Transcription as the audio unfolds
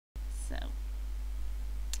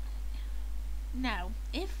Now,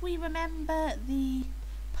 if we remember the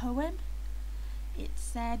poem, it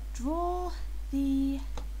said, draw the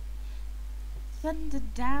thunder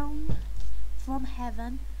down from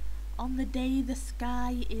heaven on the day the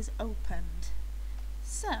sky is opened.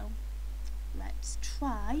 So, let's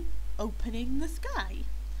try opening the sky.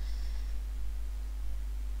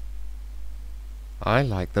 I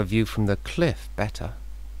like the view from the cliff better.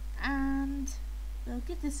 And we'll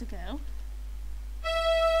give this a go.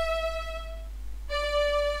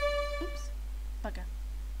 Oops, bugger.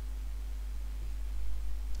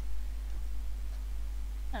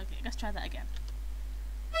 Okay, let's try that again.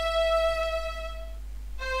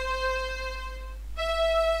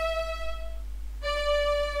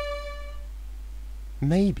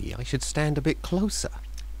 Maybe I should stand a bit closer.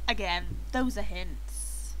 Again, those are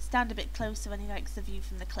hints. Stand a bit closer when he likes the view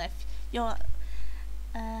from the cliff. You're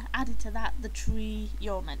added to that the tree.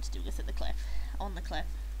 You're meant to do this at the cliff, on the cliff.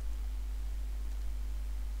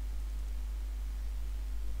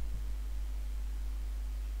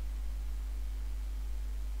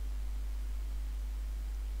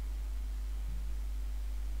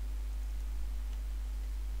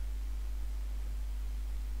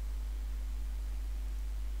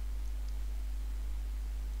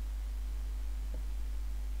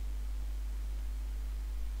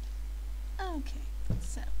 Okay,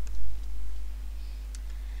 so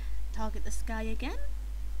target the sky again.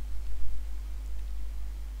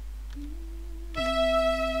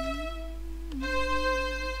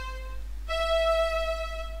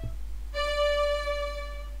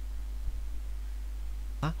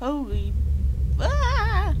 Huh? Holy...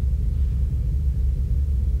 Ah!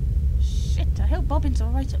 Shit, I hope Bobbin's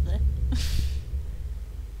alright up there.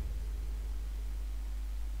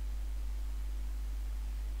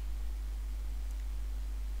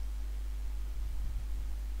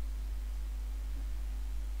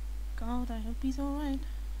 God, I hope he's alright.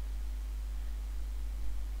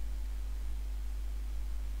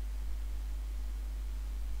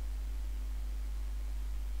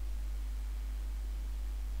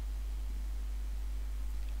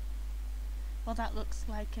 Well, that looks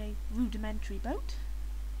like a rudimentary boat.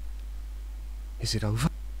 Is it over?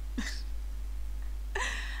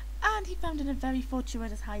 And he found in a very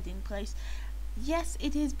fortuitous hiding place. Yes,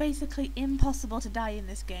 it is basically impossible to die in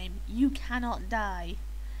this game. You cannot die.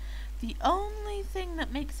 The only thing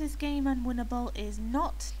that makes this game unwinnable is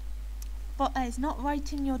not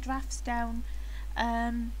writing your drafts down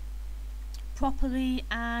properly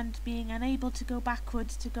and being unable to go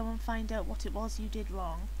backwards to go and find out what it was you did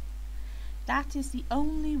wrong. That is the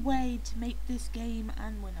only way to make this game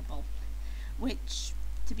unwinnable, which,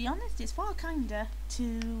 to be honest, is far kinder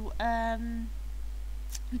to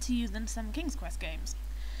you than some King's Quest games.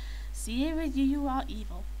 Sierra, you are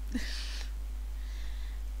evil.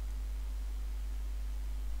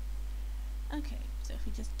 Okay, so if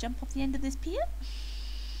we just jump off the end of this pier.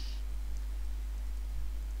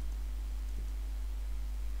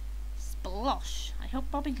 Splosh! I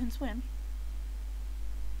hope Bobbin can swim.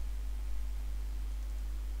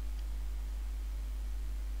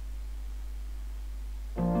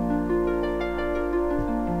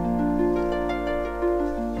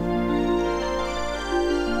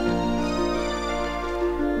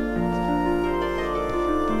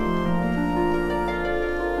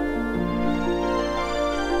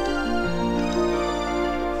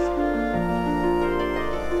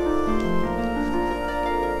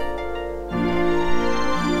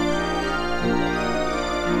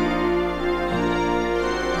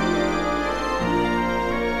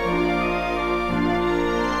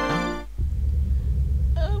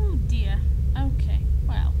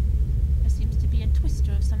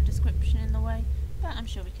 I'm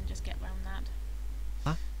sure we can just get round that.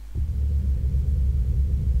 Huh?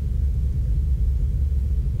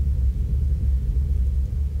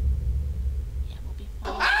 Yeah, we'll be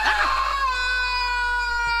fine.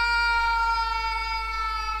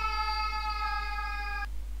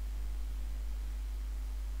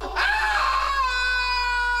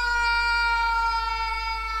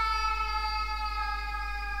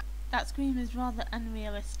 That scream is rather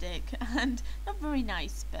unrealistic and not very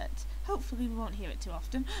nice, but hopefully we won't hear it too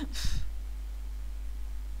often.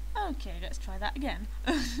 Okay, let's try that again.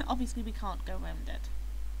 Obviously we can't go round it.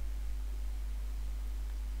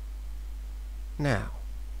 Now,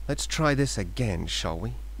 let's try this again, shall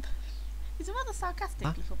we? He's a rather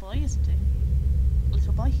sarcastic little boy, isn't he?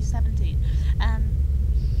 Little boy, he's 17.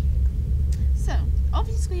 So,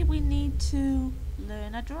 obviously we need to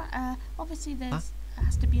learn a obviously there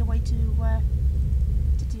has to be a way to deal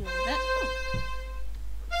with it. Ooh.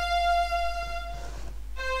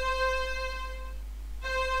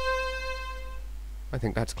 I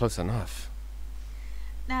think that's close enough.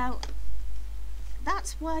 Now,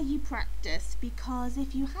 that's why you practice, because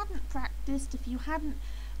if you hadn't practiced, if you hadn't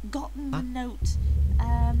gotten the note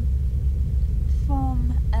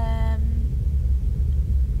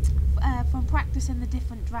from practicing the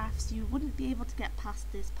different drafts, you wouldn't be able to get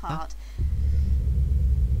past this part.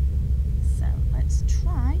 So let's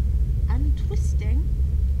try untwisting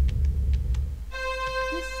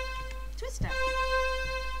this twister.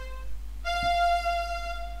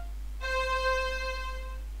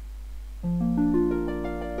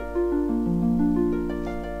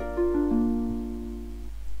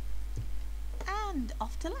 And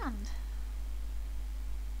off to land.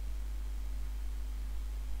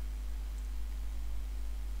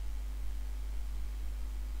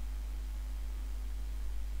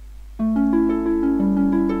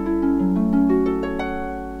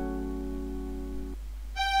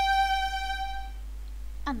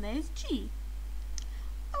 And there's G.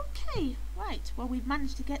 Okay, right, well we've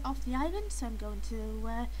managed to get off the island, so I'm going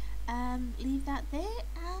to leave that there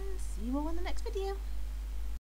and see you all in the next video.